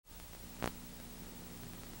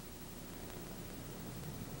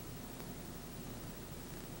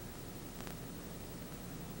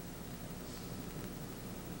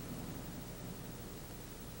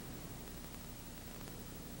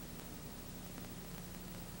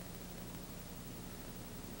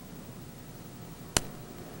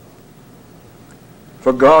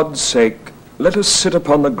For God's sake, let us sit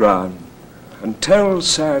upon the ground and tell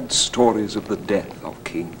sad stories of the death of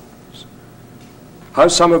kings. How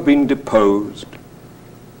some have been deposed,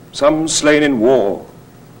 some slain in war,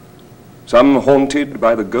 some haunted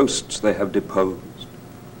by the ghosts they have deposed,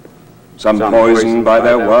 some poisoned by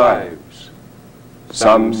their wives,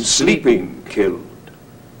 some sleeping killed,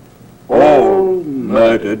 all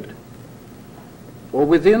murdered. For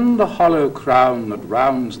within the hollow crown that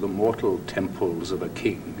rounds the mortal temples of a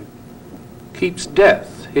king keeps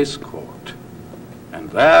death his court, and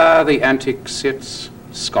there the antic sits,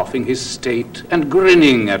 scoffing his state and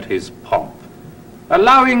grinning at his pomp,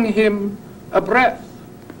 allowing him a breath,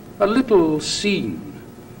 a little scene,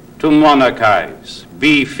 to monarchize,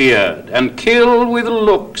 be feared, and kill with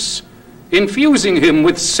looks, infusing him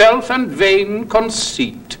with self and vain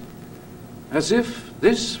conceit, as if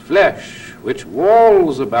this flesh which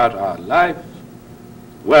walls about our life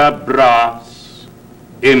were brass,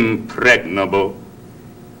 impregnable.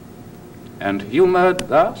 And humored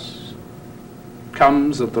thus,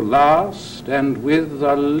 comes at the last, and with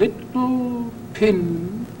a little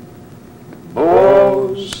pin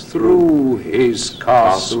bores through his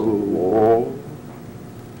castle wall.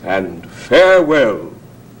 And farewell,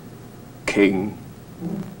 King.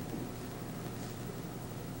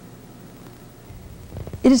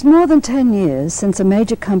 It is more than 10 years since a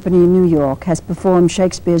major company in New York has performed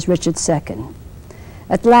Shakespeare's Richard II.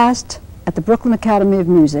 At last, at the Brooklyn Academy of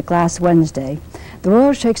Music last Wednesday, the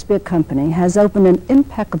Royal Shakespeare Company has opened an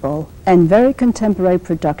impeccable and very contemporary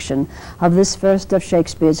production of this first of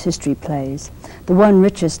Shakespeare's history plays, the one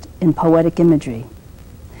richest in poetic imagery.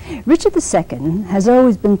 Richard II has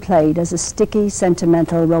always been played as a sticky,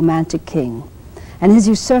 sentimental, romantic king, and his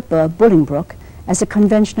usurper, Bolingbroke, as a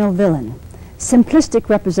conventional villain, simplistic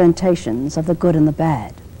representations of the good and the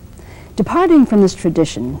bad. Departing from this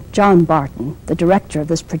tradition, John Barton, the director of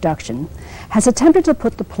this production, has attempted to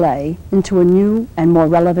put the play into a new and more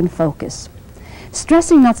relevant focus,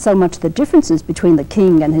 stressing not so much the differences between the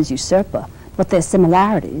king and his usurper, but their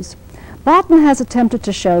similarities. Barton has attempted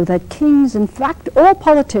to show that kings, in fact all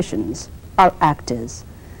politicians, are actors,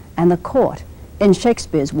 and the court, in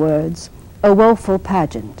Shakespeare's words, a woeful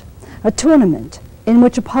pageant, a tournament in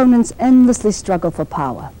which opponents endlessly struggle for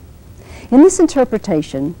power. In this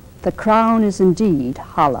interpretation, the crown is indeed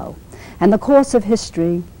hollow, and the course of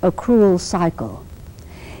history a cruel cycle.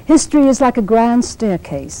 History is like a grand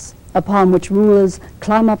staircase upon which rulers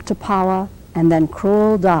climb up to power and then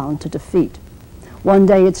crawl down to defeat. One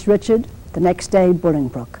day it's Richard, the next day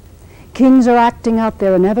Bolingbroke. Kings are acting out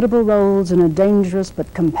their inevitable roles in a dangerous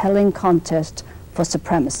but compelling contest for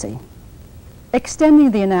supremacy.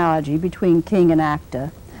 Extending the analogy between king and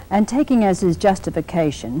actor, and taking as his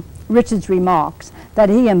justification Richard's remarks that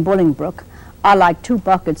he and Bolingbroke are like two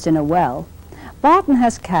buckets in a well, Barton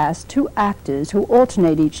has cast two actors who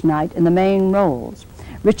alternate each night in the main roles,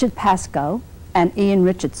 Richard Pasco and Ian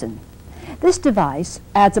Richardson. This device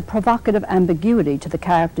adds a provocative ambiguity to the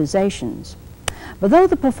characterizations. But though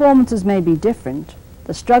the performances may be different,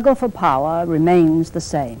 the struggle for power remains the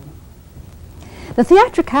same. The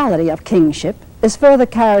theatricality of kingship is further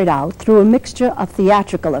carried out through a mixture of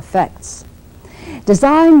theatrical effects.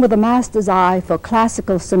 Designed with a master's eye for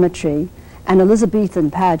classical symmetry and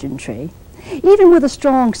Elizabethan pageantry, even with a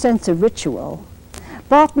strong sense of ritual,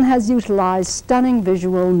 Barton has utilized stunning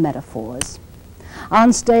visual metaphors.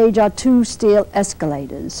 On stage are two steel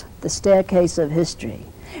escalators, the staircase of history,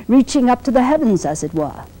 reaching up to the heavens, as it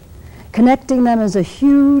were. Connecting them is a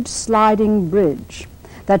huge sliding bridge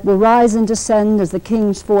that will rise and descend as the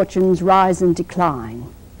king's fortunes rise and decline.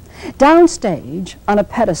 Downstage, on a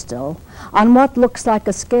pedestal, on what looks like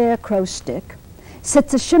a scarecrow stick,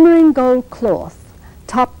 sits a shimmering gold cloth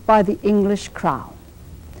topped by the English crown.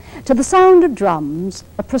 To the sound of drums,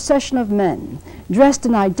 a procession of men dressed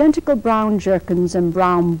in identical brown jerkins and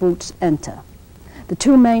brown boots enter. The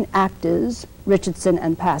two main actors, Richardson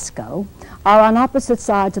and Pasco, are on opposite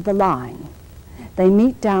sides of the line. They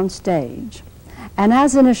meet downstage, and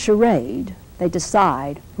as in a charade, they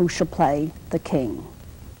decide who shall play the king.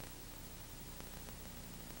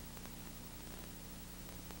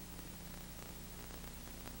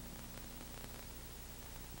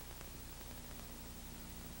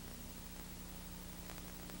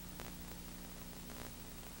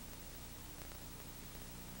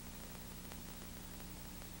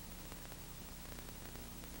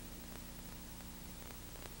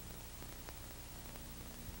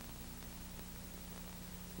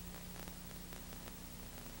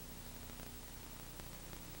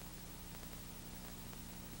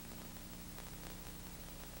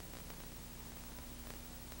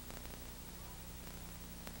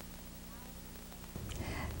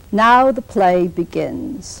 Now the play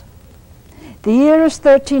begins. The year is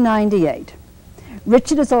 1398.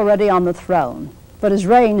 Richard is already on the throne, but his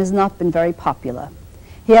reign has not been very popular.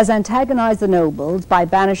 He has antagonized the nobles by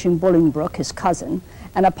banishing Bolingbroke, his cousin,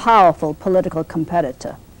 and a powerful political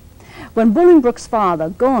competitor. When Bolingbroke's father,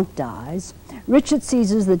 Gaunt, dies, Richard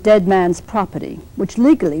seizes the dead man's property, which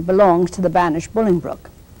legally belongs to the banished Bolingbroke.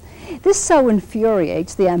 This so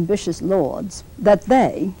infuriates the ambitious lords that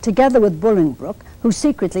they, together with Bolingbroke, who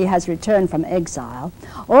secretly has returned from exile,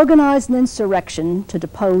 organize an insurrection to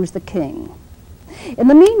depose the king. In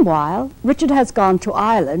the meanwhile, Richard has gone to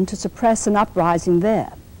Ireland to suppress an uprising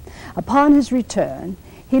there. Upon his return,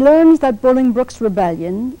 he learns that Bolingbroke's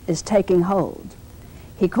rebellion is taking hold.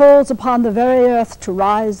 He calls upon the very earth to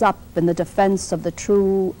rise up in the defense of the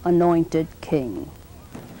true anointed king.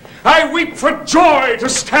 I weep for joy to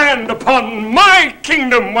stand upon my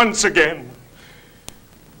kingdom once again.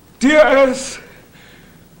 Dear earth,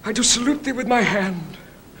 I do salute thee with my hand.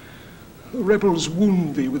 The rebels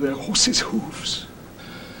wound thee with their horses' hoofs.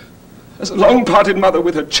 As a long-parted mother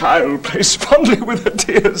with her child plays fondly with her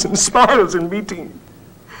tears and smiles in meeting,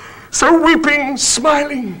 so weeping,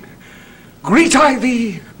 smiling, greet I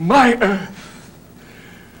thee, my earth.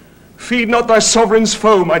 Feed not thy sovereign's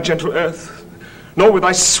foe, my gentle earth, nor with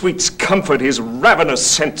thy sweets comfort his ravenous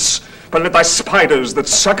scents, but let thy spiders that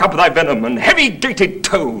suck up thy venom and heavy-gated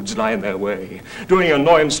toads lie in their way, doing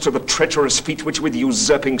annoyance to the treacherous feet which with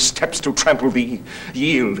usurping steps do trample thee,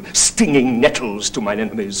 yield stinging nettles to mine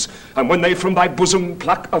enemies, and when they from thy bosom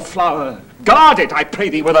pluck a flower, guard it, I pray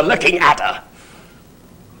thee, with a lurking adder.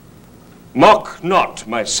 Mock not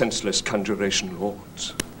my senseless conjuration,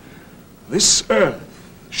 lords. This earth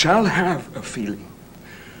shall have a feeling,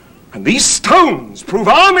 and these stones prove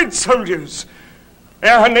armed soldiers,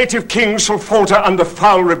 ere her native king shall falter under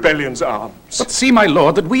foul rebellion's arms. But see, my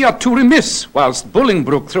lord, that we are too remiss, whilst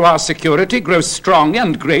Bolingbroke through our security grows strong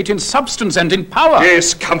and great in substance and in power.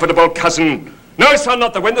 Yes, comfortable cousin, knowest thou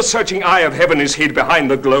not that when the searching eye of heaven is hid behind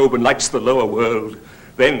the globe and lights the lower world,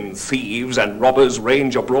 then thieves and robbers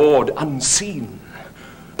range abroad unseen?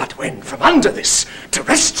 But when from under this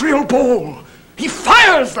terrestrial ball he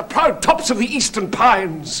fires the proud tops of the eastern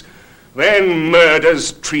pines, then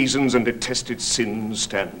murders, treasons, and detested sins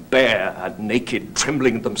stand bare and naked,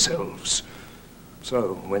 trembling themselves.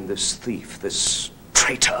 So when this thief, this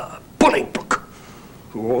traitor, Bolingbroke,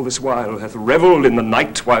 who all this while hath revelled in the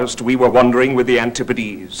night whilst we were wandering with the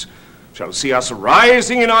Antipodes, shall see us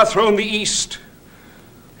rising in our throne the east,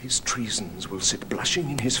 his treasons will sit blushing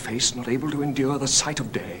in his face, not able to endure the sight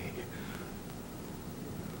of day.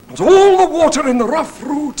 Not all the water in the rough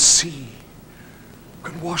rude sea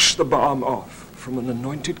can wash the balm off from an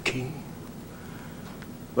anointed king.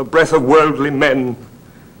 The breath of worldly men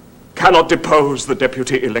cannot depose the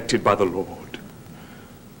deputy elected by the Lord.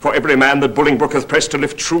 For every man that Bolingbroke hath pressed to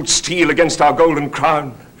lift shrewd steel against our golden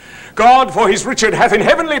crown, God for his Richard hath in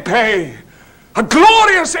heavenly pay a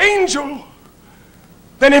glorious angel.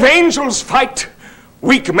 Then if angels fight,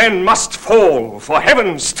 weak men must fall, for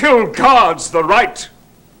heaven still guards the right.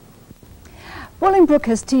 Bolingbroke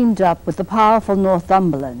has teamed up with the powerful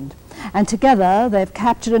Northumberland, and together they've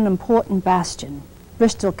captured an important bastion,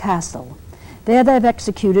 Bristol Castle. There they've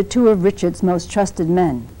executed two of Richard's most trusted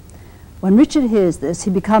men. When Richard hears this,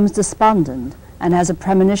 he becomes despondent and has a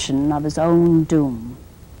premonition of his own doom.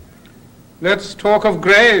 Let's talk of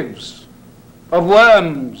graves, of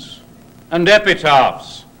worms, and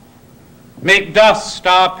epitaphs. Make dust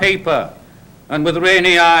our paper, and with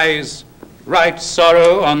rainy eyes write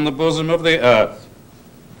sorrow on the bosom of the earth.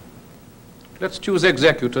 Let's choose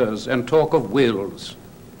executors and talk of wills,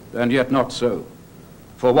 and yet not so.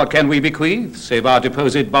 For what can we bequeath, save our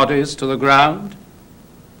deposed bodies to the ground?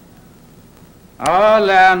 Our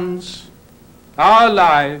lands, our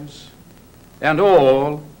lives, and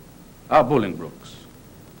all are Bolingbroke's,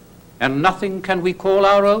 and nothing can we call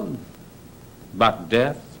our own but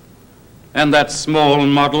death, and that small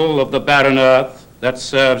model of the barren earth that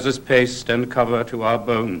serves as paste and cover to our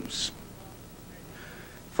bones.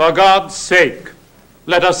 For God's sake,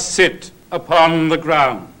 let us sit upon the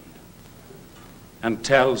ground and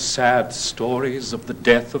tell sad stories of the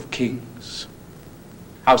death of kings,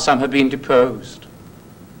 how some have been deposed,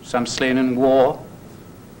 some slain in war,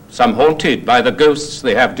 some haunted by the ghosts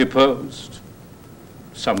they have deposed,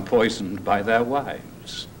 some poisoned by their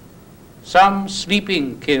wives, some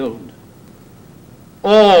sleeping killed,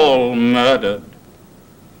 all murdered.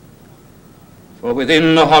 For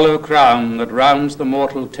within the hollow crown that rounds the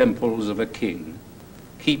mortal temples of a king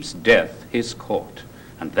keeps death his court,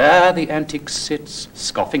 And there the antic sits,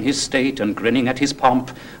 scoffing his state and grinning at his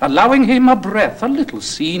pomp, allowing him a breath, a little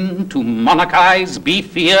seen, to monarchize, be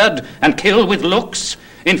feared, and kill with looks,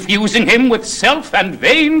 infusing him with self and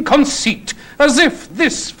vain conceit, as if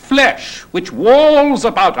this flesh which walls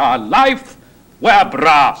about our life were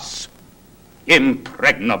brass,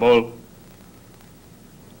 impregnable.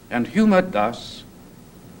 And humoured thus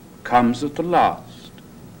comes at the last,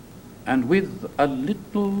 and with a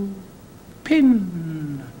little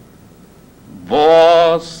pin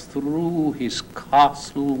bores through his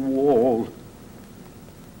castle wall.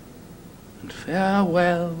 And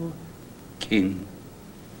farewell, King.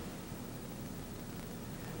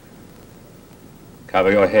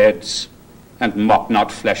 Cover your heads, and mock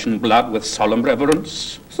not flesh and blood with solemn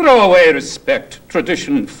reverence. Throw away respect,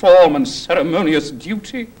 tradition, form, and ceremonious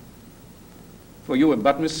duty. For you have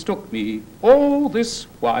but mistook me all this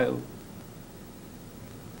while.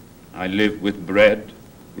 I live with bread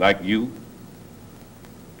like you,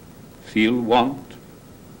 feel want,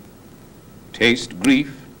 taste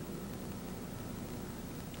grief,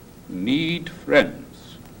 need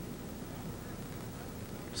friends.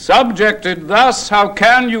 Subjected thus, how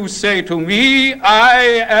can you say to me, I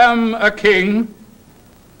am a king?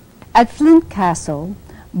 At Flint Castle,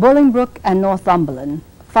 Bolingbroke and Northumberland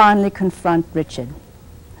finally confront Richard.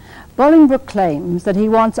 Bolingbroke claims that he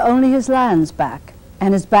wants only his lands back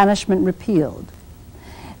and his banishment repealed.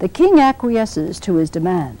 The king acquiesces to his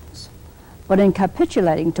demands, but in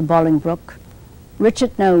capitulating to Bolingbroke,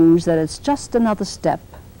 Richard knows that it's just another step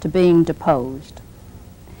to being deposed.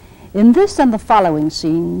 In this and the following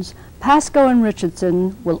scenes, Pasco and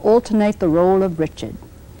Richardson will alternate the role of Richard.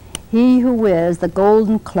 He who wears the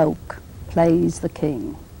golden cloak plays the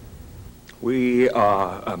king. We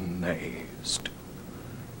are amazed.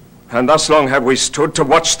 And thus long have we stood to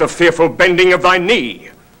watch the fearful bending of thy knee,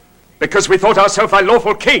 because we thought ourselves thy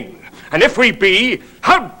lawful king. And if we be,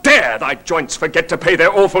 how dare thy joints forget to pay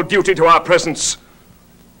their awful duty to our presence?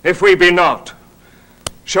 If we be not,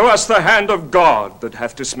 show us the hand of God that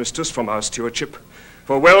hath dismissed us from our stewardship.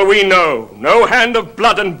 For well we know, no hand of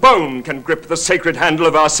blood and bone can grip the sacred handle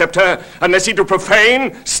of our scepter, unless he do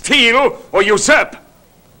profane, steal, or usurp.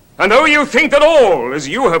 And though you think that all, as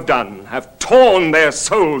you have done, have torn their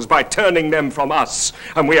souls by turning them from us,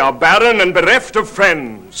 and we are barren and bereft of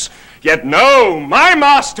friends, yet know, my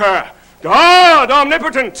master, God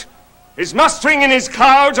omnipotent, is mustering in his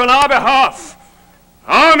clouds on our behalf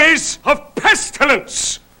armies of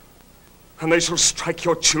pestilence. And they shall strike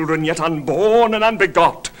your children yet unborn and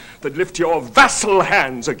unbegot, that lift your vassal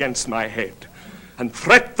hands against my head, and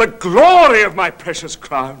threat the glory of my precious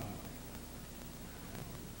crown.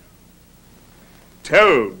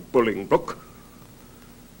 Tell Bolingbroke,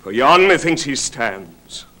 for yon methinks he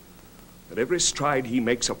stands, that every stride he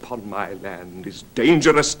makes upon my land is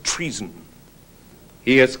dangerous treason.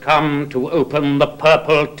 He has come to open the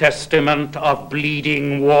purple testament of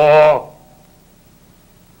bleeding war.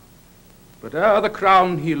 But ere the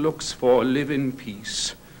crown he looks for live in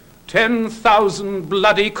peace, 10,000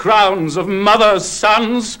 bloody crowns of mothers'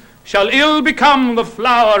 sons shall ill become the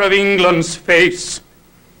flower of England's face,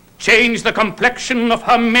 change the complexion of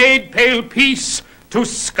her maid pale peace to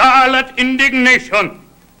scarlet indignation,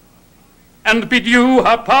 and bedew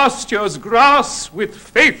her pastures grass with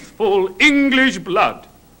faithful English blood.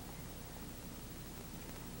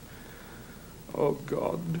 O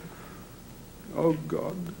God, O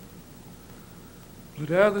God,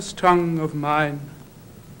 that ere this tongue of mine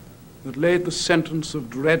that laid the sentence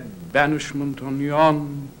of dread banishment on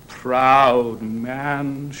yon proud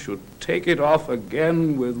man should take it off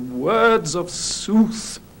again with words of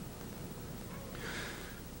sooth.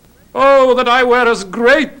 Oh, that I were as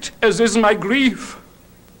great as is my grief,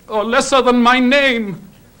 or lesser than my name,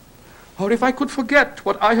 or if I could forget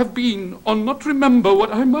what I have been, or not remember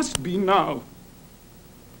what I must be now.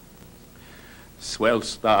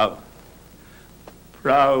 Swell'st thou,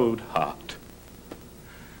 proud heart,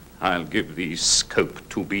 I'll give thee scope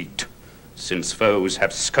to beat, since foes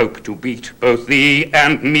have scope to beat both thee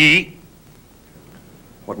and me.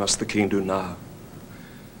 What must the king do now?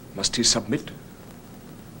 Must he submit?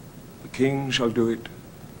 The king shall do it.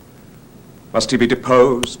 Must he be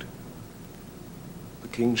deposed? The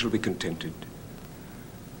king shall be contented.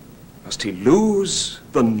 Must he lose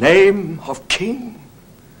the name of king?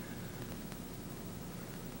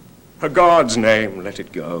 For God's name, let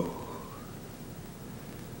it go.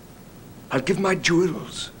 I'll give my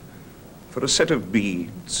jewels for a set of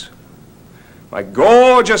beads, my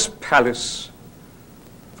gorgeous palace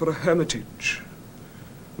for a hermitage,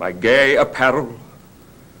 my gay apparel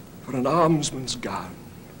for an almsman's gown,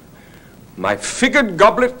 my figured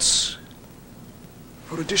goblets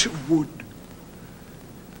for a dish of wood,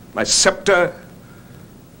 my sceptre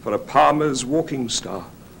for a palmer's walking staff,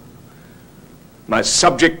 my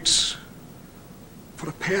subjects for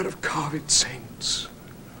a pair of carved saints,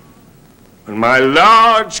 and my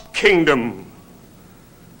large kingdom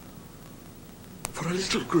for a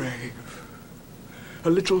little grave, a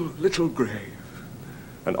little grave,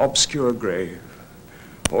 an obscure grave.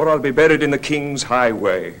 Or I'll be buried in the king's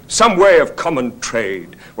highway, some way of common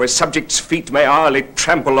trade, where subjects' feet may hourly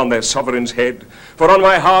trample on their sovereign's head. For on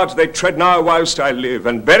my heart they tread now whilst I live,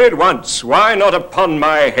 and buried once, why not upon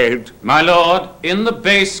my head? My lord, in the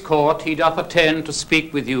base court he doth attend to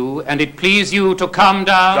speak with you, and it please you to come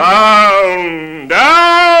down. Down,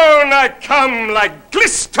 down I come like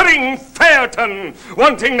glistering Phaeton,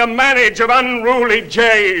 wanting the manage of unruly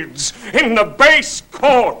jades, in the base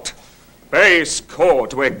court. Base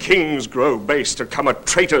court, where kings grow base to come at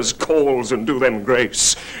traitors' calls and do them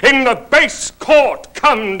grace. In the base court,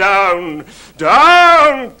 come down,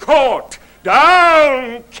 down court,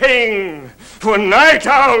 down king, for night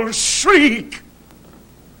owls shriek,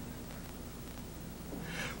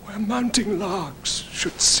 where mounting larks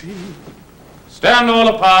should sing. Stand all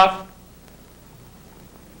apart,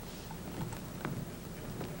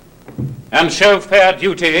 and show fair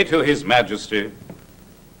duty to his majesty.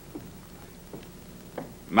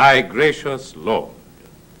 My gracious lord.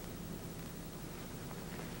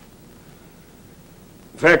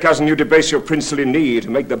 Fair cousin, you debase your princely knee to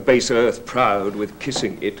make the base earth proud with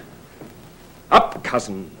kissing it. Up,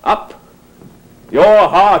 cousin, up. Your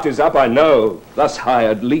heart is up, I know, thus high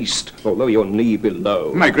at least, although your knee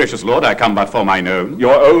below. My gracious lord, I come but for mine own.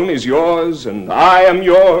 Your own is yours, and I am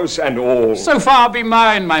yours, and all. So far be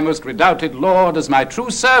mine, my most redoubted lord, as my true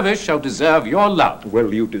service shall deserve your love.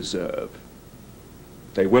 Well, you deserve.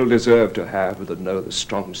 They will deserve to have that know the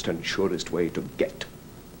strongest and surest way to get.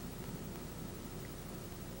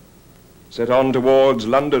 Set on towards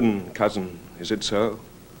London, cousin, is it so?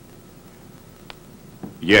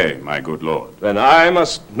 Yea, my good lord. Then I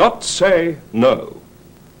must not say no.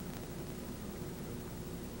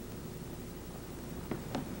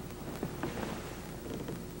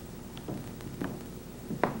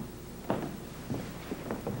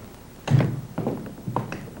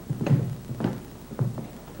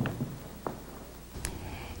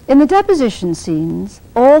 In the deposition scenes,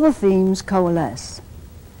 all the themes coalesce.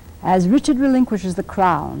 As Richard relinquishes the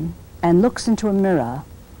crown and looks into a mirror,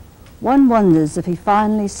 one wonders if he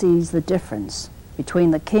finally sees the difference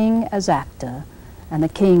between the king as actor and the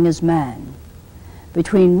king as man,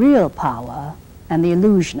 between real power and the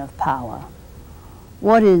illusion of power.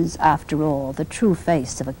 What is, after all, the true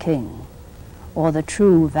face of a king, or the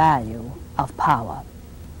true value of power?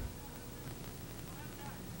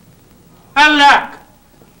 Alack!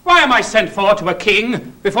 Why am I sent for to a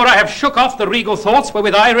king before I have shook off the regal thoughts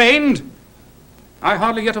wherewith I reigned? I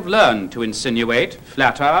hardly yet have learned to insinuate,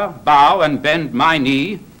 flatter, bow, and bend my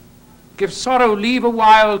knee. Give sorrow leave a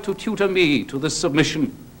while to tutor me to this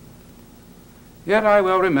submission. Yet I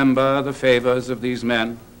well remember the favors of these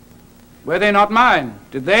men. Were they not mine?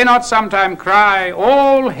 Did they not sometime cry,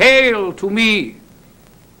 "All hail to me"?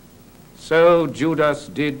 So Judas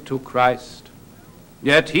did to Christ.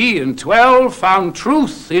 Yet he in 12 found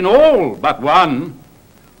truth in all but one.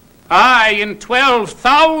 I in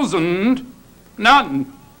 12,000,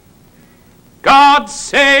 none. God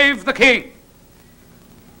save the king.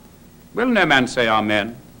 Will no man say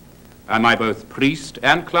amen? Am I both priest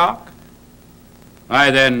and clerk? I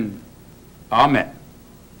then, amen.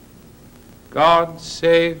 God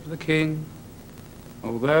save the king,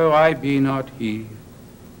 although I be not he,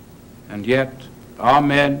 and yet,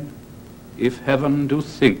 amen, if heaven do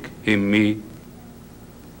think him me.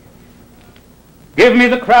 Give me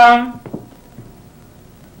the crown.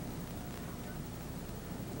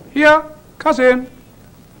 Here, cousin.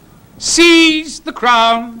 Seize the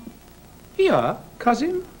crown. Here,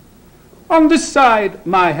 cousin. On this side,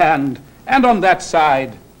 my hand, and on that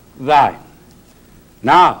side, thine.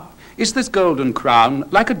 Now, is this golden crown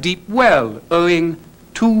like a deep well, owing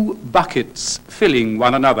 2 buckets filling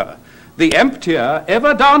one another, the emptier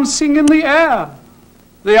ever dancing in the air,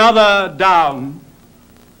 the other down,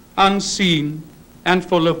 unseen and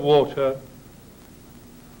full of water.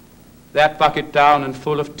 That bucket down and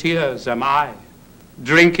full of tears am I,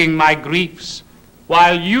 drinking my griefs,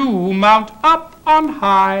 while you mount up on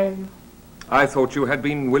high. I thought you had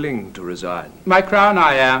been willing to resign. My crown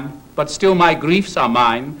I am, but still my griefs are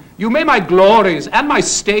mine. You may my glories and my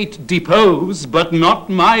state depose, but not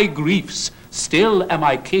my griefs. Still am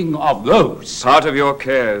I king of those. Part of your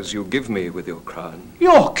cares you give me with your crown.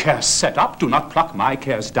 Your cares set up, do not pluck my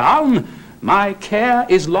cares down. My care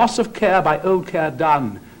is loss of care by old care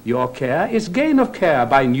done. Your care is gain of care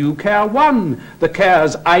by new care won. The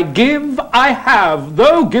cares I give, I have,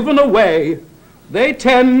 though given away. They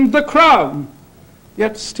tend the crown,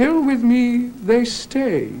 yet still with me they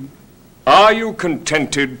stay. Are you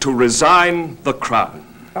contented to resign the crown?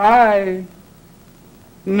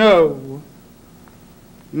 No,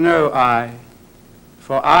 I,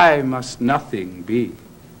 for I must nothing be.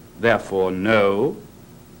 Therefore no,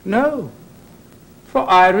 for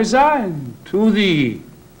I resign to thee.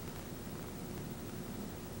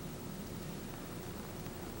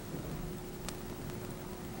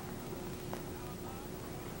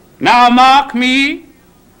 Now mark me,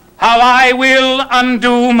 how I will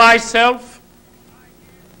undo myself.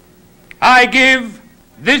 I give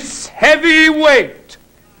this heavy weight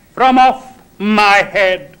from off my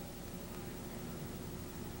head,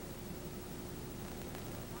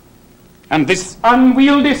 and this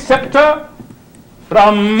unwieldy scepter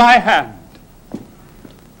from my hand.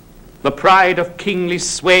 The pride of kingly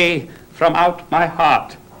sway from out my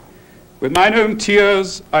heart. With mine own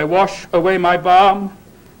tears I wash away my balm.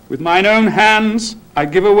 With mine own hands I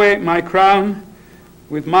give away my crown.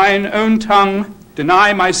 With mine own tongue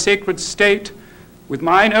deny my sacred state. With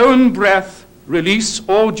mine own breath release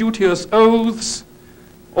all duteous oaths.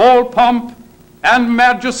 All pomp and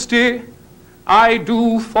majesty I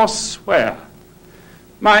do forswear.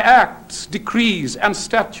 My acts, decrees, and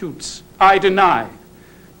statutes I deny.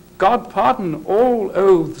 God pardon, all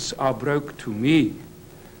oaths are broke to me.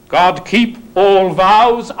 God keep, all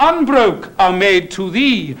vows unbroke are made to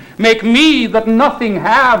thee. Make me that nothing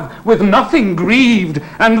have, with nothing grieved,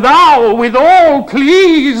 and thou with all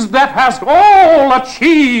pleased that hast all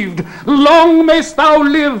achieved. Long mayst thou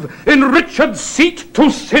live in Richard's seat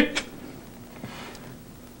to sit,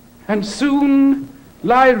 and soon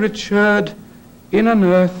lie Richard in an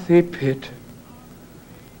earthy pit.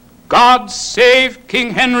 God save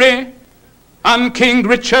King Henry, unkinged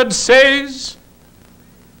Richard says,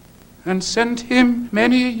 and sent him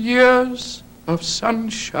many years of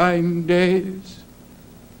sunshine days.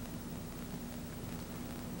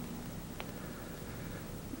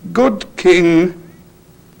 Good king,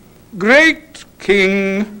 great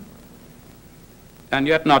king, and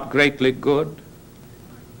yet not greatly good.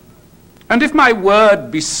 And if my word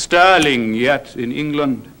be sterling yet in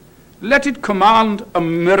England, let it command a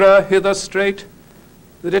mirror hither straight,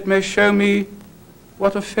 that it may show me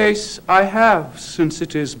what a face I have, since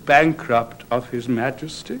it is bankrupt of his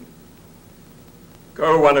majesty.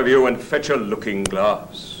 Go, one of you, and fetch a looking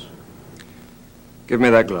glass. Give me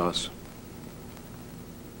that glass.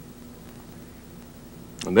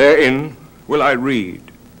 And therein will I read.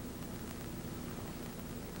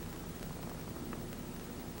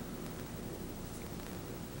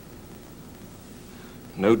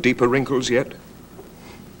 No deeper wrinkles yet?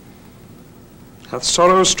 Hath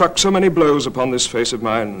sorrow struck so many blows upon this face of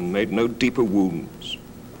mine, and made no deeper wounds?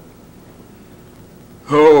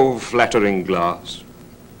 Oh, flattering glass,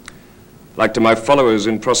 like to my followers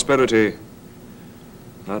in prosperity,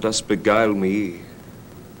 thou dost beguile me.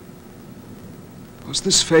 Was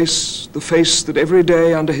this face the face that every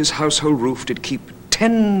day under his household roof did keep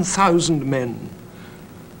 10,000 men?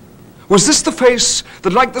 Was this the face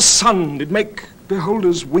that like the sun did make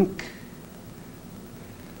beholders wink?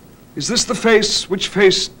 Is this the face which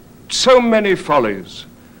faced so many follies,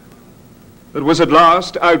 that was at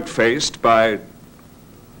last outfaced by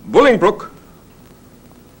Bolingbroke?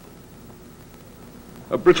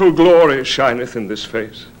 A brittle glory shineth in this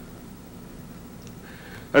face.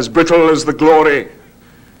 As brittle as the glory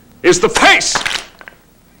is the face!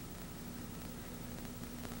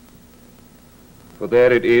 For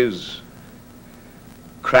there it is,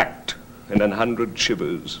 cracked in 100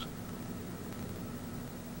 shivers.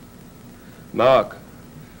 Mark,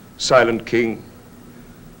 silent king,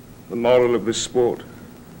 the moral of this sport.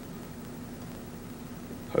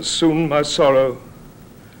 As soon my sorrow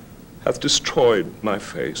hath destroyed my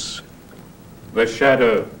face. The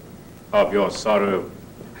shadow of your sorrow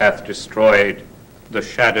hath destroyed the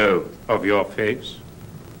shadow of your face.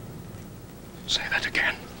 Say that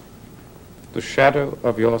again. The shadow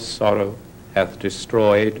of your sorrow hath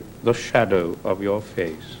destroyed the shadow of your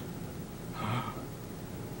face.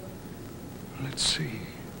 Let's see.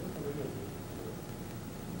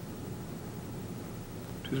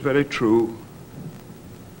 'Tis very true.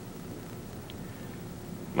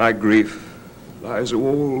 My grief lies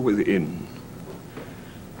all within.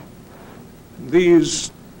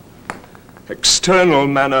 These external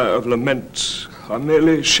manner of lament are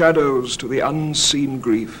merely shadows to the unseen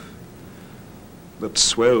grief that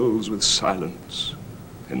swells with silence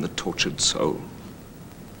in the tortured soul.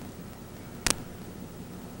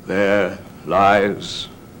 There lies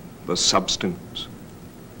the substance.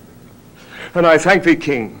 And I thank thee,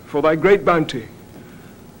 King, for thy great bounty,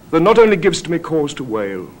 that not only givest me cause to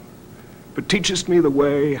wail, but teachest me the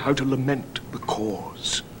way how to lament the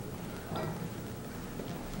cause.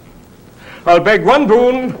 I'll beg one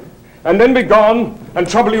boon, and then be gone, and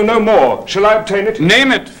trouble you no more. Shall I obtain it?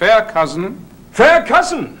 Name it, fair cousin. Fair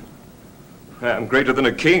cousin! I am greater than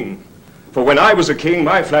a king. For when I was a king,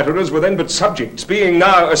 my flatterers were then but subjects. Being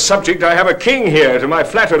now a subject, I have a king here to my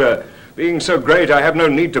flatterer. Being so great, I have no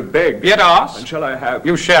need to beg. Yet ask. And shall I have?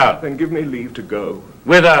 You shall. Then give me leave to go.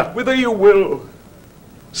 Whither? Whither you will.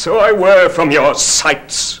 So I were from your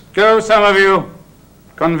sights. Go, some of you.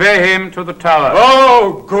 Convey him to the tower.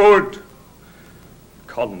 Oh, good.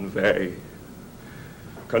 Convey.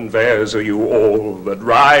 Conveyors are you all that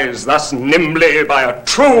rise thus nimbly by a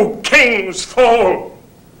true king's fall.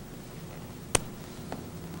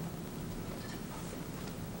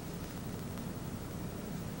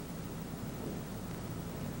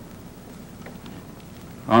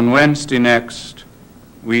 On Wednesday next,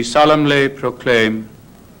 we solemnly proclaim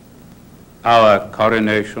our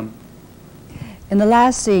coronation. In the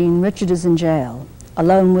last scene, Richard is in jail,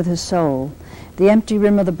 alone with his soul, the empty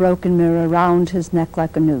rim of the broken mirror round his neck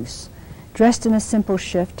like a noose. Dressed in a simple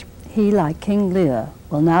shift, he, like King Lear,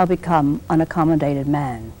 will now become an accommodated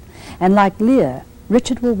man. And like Lear,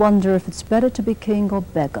 Richard will wonder if it's better to be king or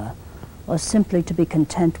beggar, or simply to be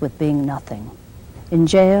content with being nothing. In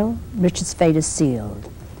jail, Richard's fate is sealed.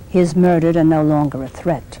 He is murdered and no longer a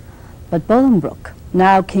threat. But Bolingbroke,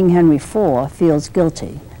 now King Henry IV, feels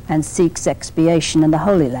guilty and seeks expiation in the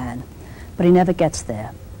Holy Land. But he never gets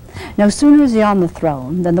there. No sooner is he on the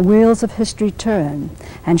throne than the wheels of history turn,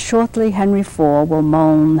 and shortly Henry IV will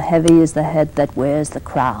moan, heavy is the head that wears the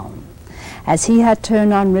crown. As he had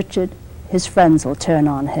turned on Richard, his friends will turn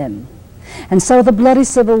on him. And so the bloody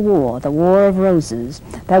Civil War, the War of Roses,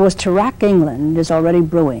 that was to rack England, is already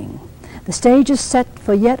brewing. The stage is set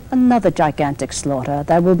for yet another gigantic slaughter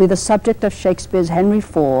that will be the subject of Shakespeare's Henry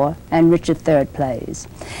IV and Richard III plays.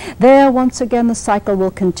 There, once again, the cycle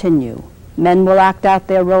will continue. Men will act out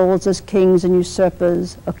their roles as kings and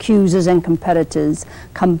usurpers, accusers and competitors,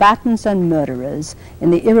 combatants and murderers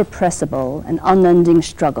in the irrepressible and unending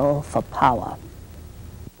struggle for power.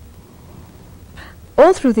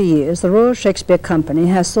 All through the years, the Royal Shakespeare Company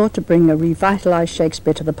has sought to bring a revitalized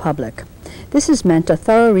Shakespeare to the public. This has meant a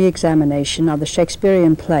thorough re-examination of the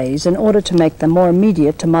Shakespearean plays in order to make them more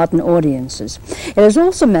immediate to modern audiences. It has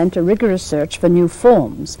also meant a rigorous search for new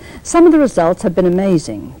forms. Some of the results have been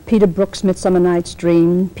amazing. Peter Brook's Midsummer Night's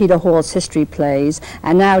Dream, Peter Hall's history plays,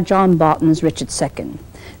 and now John Barton's Richard II.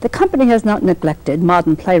 The company has not neglected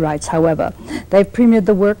modern playwrights, however. They've premiered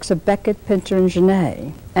the works of Beckett, Pinter, and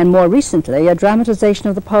Genet, and more recently, a dramatization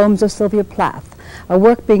of the poems of Sylvia Plath, a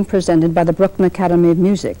work being presented by the Brooklyn Academy of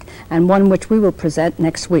Music, and one which we will present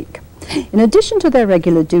next week. In addition to their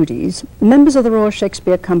regular duties, members of the Royal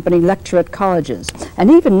Shakespeare Company lecture at colleges, and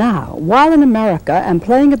even now, while in America and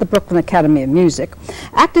playing at the Brooklyn Academy of Music,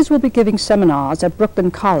 actors will be giving seminars at Brooklyn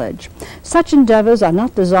College. Such endeavors are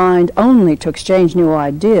not designed only to exchange new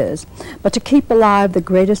ideas, but to keep alive the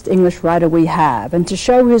greatest English writer we have, and to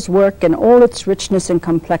show his work in all its richness and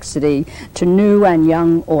complexity to new and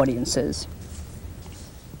young audiences.